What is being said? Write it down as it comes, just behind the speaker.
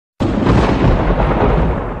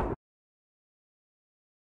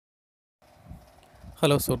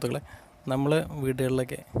Hello സുഹൃത്തുക്കളെ, നമ്മൾ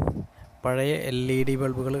വീടുകളിലൊക്കെ പഴയ LED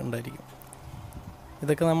ബൾബുകൾ ഉണ്ടായിരിക്കും.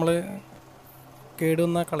 ഇതൊക്കെ നമ്മൾ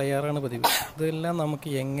കേടുവന്നാൽ കളയാറാണ് പതിവ്. ഇതെല്ലാം നമുക്ക്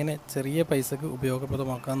എങ്ങനെ ചെറിയ പൈസക്ക്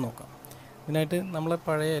ഉപയോഗപ്രദമാക്കാൻ നോക്കാം. ഇതിനായിട്ട് നമ്മളെ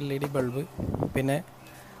പഴയ LED ബൾബ്, പിന്നെ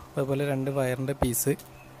അതുപോലെ 2 വയറിൻ്റെ പീസ്,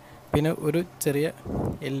 പിന്നെ ഒരു ചെറിയ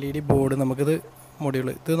LED ബോർഡ്. നമുക്കിത് മൊഡ്യൂൾ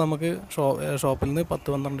ഇത് നമുക്ക് ഷോപ്പിൽ നിന്ന്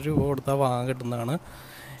 10-12 രൂപ കൊടുത്താൽ വാങ്ങാൻ കിട്ടുന്നതാണ്.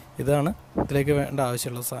 ഇതാണ് ഇതിലേക്ക് വേണ്ട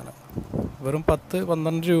ആവശ്യമുള്ള സാധനം. വെറും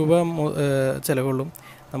 10-12 രൂപ ചിലവുള്ളൂ.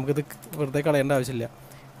 നമുക്കിത് വെറുതെ കളയേണ്ട ആവശ്യമില്ല.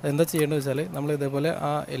 എന്താ ചെയ്യേണ്ടത് വെച്ചാൽ, നമ്മൾ ഇതേപോലെ ആ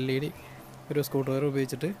LED ഒരു സ്ക്രൂ ഡ്രൈവർ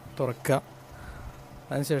ഉപയോഗിച്ചിട്ട് തുറക്കുക.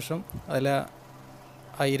 അതിനുശേഷം അതിലെ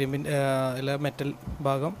മെറ്റൽ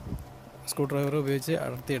ഭാഗം സ്ക്രൂ ഡ്രൈവർ ഉപയോഗിച്ച്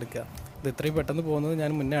അടർത്തിയെടുക്കുക. ഇത് ഇത്രയും പെട്ടെന്ന് പോകുന്നത്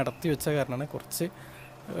ഞാൻ മുന്നേ അടർത്തി വെച്ച കാരണമാണ്. കുറച്ച്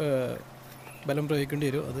ബലം പ്രയോഗിക്കേണ്ടി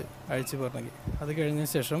വരും അത് അഴിച്ച് പോരണമെങ്കിൽ. അത് കഴിഞ്ഞ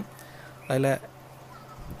ശേഷം അതിലെ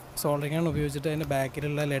സോൾഡറിംഗ് ആണ് ഉപയോഗിച്ചിട്ട് അതിൻ്റെ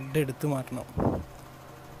ബാക്കിലുള്ള ലെഡ് എടുത്ത് മാറ്റണം.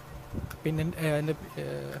 പിന്നെ അതിൻ്റെ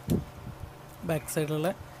ബാക്ക് സൈഡിലുള്ള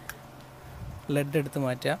ലെഡ് എടുത്ത്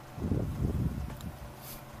മാറ്റുക.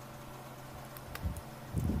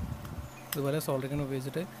 ഇതുപോലെ സോൾഡറിംഗ്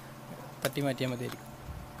ഉപയോഗിച്ചിട്ട് തട്ടി മാറ്റിയാൽ മതിയായിരിക്കും.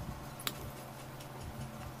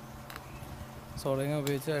 സോൾഡറിംഗ്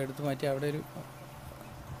ഉപയോഗിച്ച് എടുത്ത് മാറ്റി അവിടെ ഒരു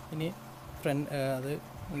ഇനി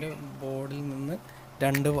അതിൻ്റെ ബോർഡിൽ നിന്ന്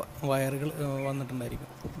 2 വയറുകൾ വന്നിട്ടുണ്ടായിരിക്കും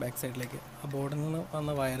ബാക്ക് സൈഡിലേക്ക്. ആ ബോർഡിൽ നിന്ന്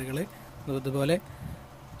വന്ന വയറുകൾ ഇതുപോലെ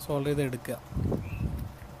സോൾഡർ ചെയ്ത് എടുക്കുക.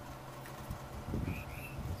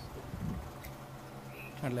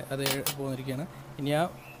 അല്ലേ, അത് പോന്നിരിക്കുകയാണ്. ഇനി ആ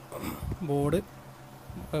ബോർഡ്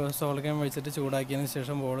സോൾഡർ വെച്ചിട്ട് ചൂടാക്കിയതിന്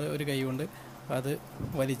ശേഷം ബോർഡ് ഒരു കൈ കൊണ്ട് അത്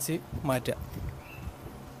വലിച്ച് മാറ്റുക.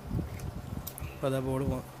 അപ്പോൾ അത് ആ ബോർഡ്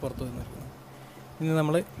പുറത്ത് വന്നിരിക്കുന്നു. ഇനി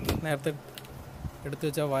നമ്മൾ നേരത്തെ എടുത്തു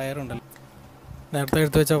വെച്ച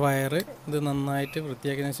വയർ ഇത് നന്നായിട്ട്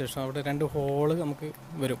വൃത്തിയാക്കിയതിന് ശേഷം അവിടെ 2 ഹോള് നമുക്ക്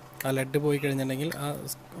വരും. ആ ലെഡ് പോയി കഴിഞ്ഞിട്ടുണ്ടെങ്കിൽ ആ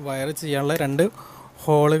വയർ ചെയ്യാനുള്ള 2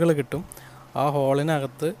 ഹോളുകൾ കിട്ടും. ആ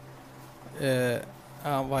ഹോളിനകത്ത്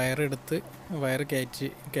ആ വയർ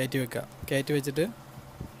കയറ്റി വെക്കുക. കയറ്റി വെച്ചിട്ട്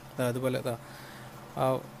അതുപോലെ ആ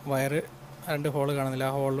വയർ 2 ഹോള് കാണുന്നില്ല,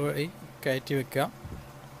 ആ ഹോൾ വഴി കയറ്റി വെക്കുക.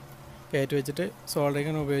 കയറ്റി വെച്ചിട്ട്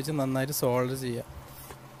സോൾഡറിംഗ് ഉപയോഗിച്ച് നന്നായിട്ട് സോൾഡർ ചെയ്യുക.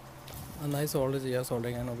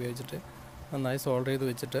 സോൾഡറിംഗ് ഉപയോഗിച്ചിട്ട് നന്നായി സോൾഡർ ചെയ്ത്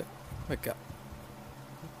വെച്ചിട്ട് വെക്കുക.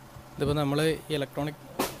 ഇതിപ്പോൾ നമ്മൾ ഇലക്ട്രോണിക്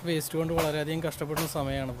വേസ്റ്റ് കൊണ്ട് വളരെയധികം കഷ്ടപ്പെടുന്ന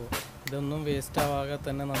സമയമാണിപ്പോൾ. ഇതൊന്നും വേസ്റ്റ് ആവാതെ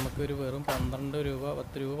തന്നെ നമുക്കൊരു വെറും 12 രൂപ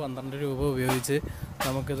 10 രൂപ 12 രൂപ ഉപയോഗിച്ച്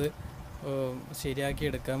നമുക്കിത് ശരിയാക്കി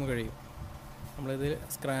എടുക്കാൻ കഴിയും. നമ്മളിത്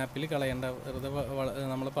സ്ക്രാപ്പിൽ കളയേണ്ട, വെറുതെ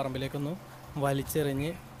നമ്മളെ പറമ്പിലേക്കൊന്നും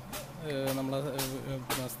വലിച്ചെറിഞ്ഞ് നമ്മളെ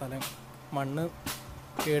സ്ഥലം മണ്ണ്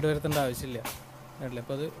കേടുവരുത്തേണ്ട ആവശ്യമില്ല.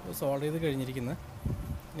 അപ്പോൾ അത് സോൾവ് ചെയ്ത് കഴിഞ്ഞിരിക്കുന്നത്.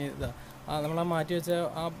 ഇനി നമ്മൾ മാറ്റി വെച്ച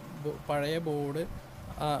ആ പഴയ ബോർഡ്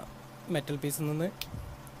ആ മെറ്റൽ പീസിൽ നിന്ന്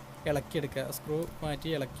ഇളക്കിയെടുക്കുക. സ്ക്രൂ മാറ്റി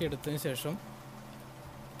ഇളക്കിയെടുത്തതിന് ശേഷം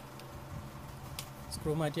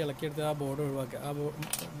ആ ബോർഡ് ഒഴിവാക്കുക. ആ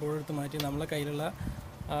ബോർഡ് എടുത്ത് മാറ്റി നമ്മളെ കയ്യിലുള്ള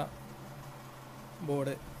ആ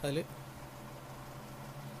ബോർഡ് അതിൽ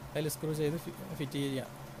സ്ക്രൂ ചെയ്ത് ഫിറ്റ് ചെയ്യുക.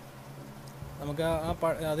 നമുക്ക്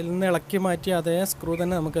അതിൽ നിന്ന് ഇളക്കി മാറ്റി അതേ സ്ക്രൂ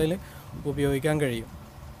തന്നെ നമുക്കതിൽ ഉപയോഗിക്കാൻ കഴിയും.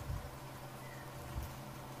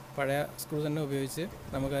 പഴയ സ്ക്രൂ തന്നെ ഉപയോഗിച്ച്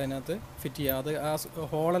നമുക്ക് അതിനകത്ത് ഫിറ്റ് ചെയ്യാം. അത് ആ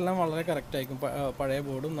ഹോളെല്ലാം വളരെ കറക്റ്റായിരിക്കും. പഴയ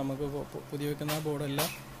ബോർഡും നമുക്ക് പുതിയ വയ്ക്കുന്ന ബോർഡെല്ലാം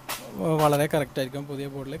വളരെ കറക്റ്റായിരിക്കും. പുതിയ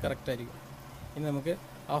ബോർഡിൽ കറക്റ്റായിരിക്കും. ഇനി നമുക്ക്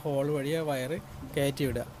ആ ഹോൾ വഴി ആ വയർ കയറ്റി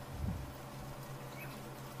വിടുക.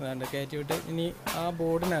 കയറ്റി വിട്ട് ഇനി ആ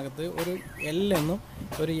ബോർഡിനകത്ത് ഒരു L എന്നും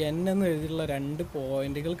ഒരു N എന്നും എഴുതിയിട്ടുള്ള 2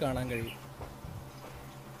 പോയിന്റുകൾ കാണാൻ കഴിയും.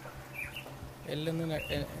 L എന്ന്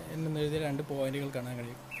എഴുതിയ 2 പോയിന്റുകൾ കാണാൻ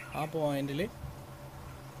കഴിയും.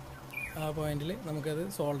 ആ പോയിന്റിൽ നമുക്കത്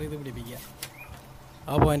സോൾവ് ചെയ്ത് പിടിപ്പിക്കാം.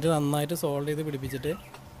 ആ പോയിന്റ് നന്നായിട്ട് സോൾവ് ചെയ്ത് പിടിപ്പിച്ചിട്ട്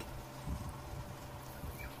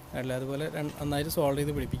അതുപോലെ നന്നായിട്ട് സോൾവ്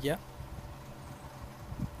ചെയ്ത് പിടിപ്പിക്കുക.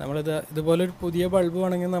 ഇതുപോലെ ഒരു പുതിയ ബൾബ്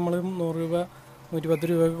വേണമെങ്കിൽ നമ്മൾ 100 രൂപ 110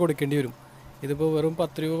 രൂപയൊക്കെ കൊടുക്കേണ്ടി വരും. ഇതിപ്പോൾ വെറും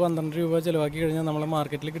 10 രൂപ 12 രൂപ ചിലവാക്കി കഴിഞ്ഞാൽ നമ്മളെ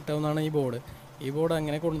മാർക്കറ്റിൽ കിട്ടാവുന്നതാണ് ഈ ബോർഡ്. ഈ ബോർഡ്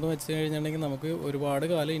അങ്ങനെ കൊണ്ടുവന്ന് വെച്ച് കഴിഞ്ഞിട്ടുണ്ടെങ്കിൽ നമുക്ക് ഒരുപാട്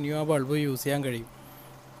കാലം ഇനിയും ആ ബൾബ് യൂസ് ചെയ്യാൻ കഴിയും.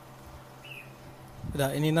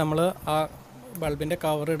 ഇനി നമ്മൾ ആ ബൾബിൻ്റെ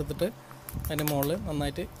കവർ എടുത്തിട്ട് അതിൻ്റെ മുകളിൽ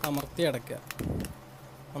നന്നായി അമർത്തി അടക്കുക.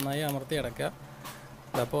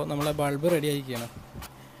 അപ്പോൾ നമ്മളെ ബൾബ് റെഡി ആയിരിക്കുകയാണ്.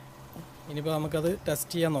 ഇനിയിപ്പോൾ നമുക്കത്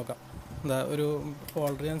ടെസ്റ്റ് ചെയ്യാൻ നോക്കാം. ഒരു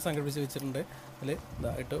ഫോൾഡർ ഞാൻ സംഘടിപ്പിച്ച് വെച്ചിട്ടുണ്ട്. അതിൽ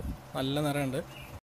ഇട്ടു നല്ല നിറമുണ്ട്.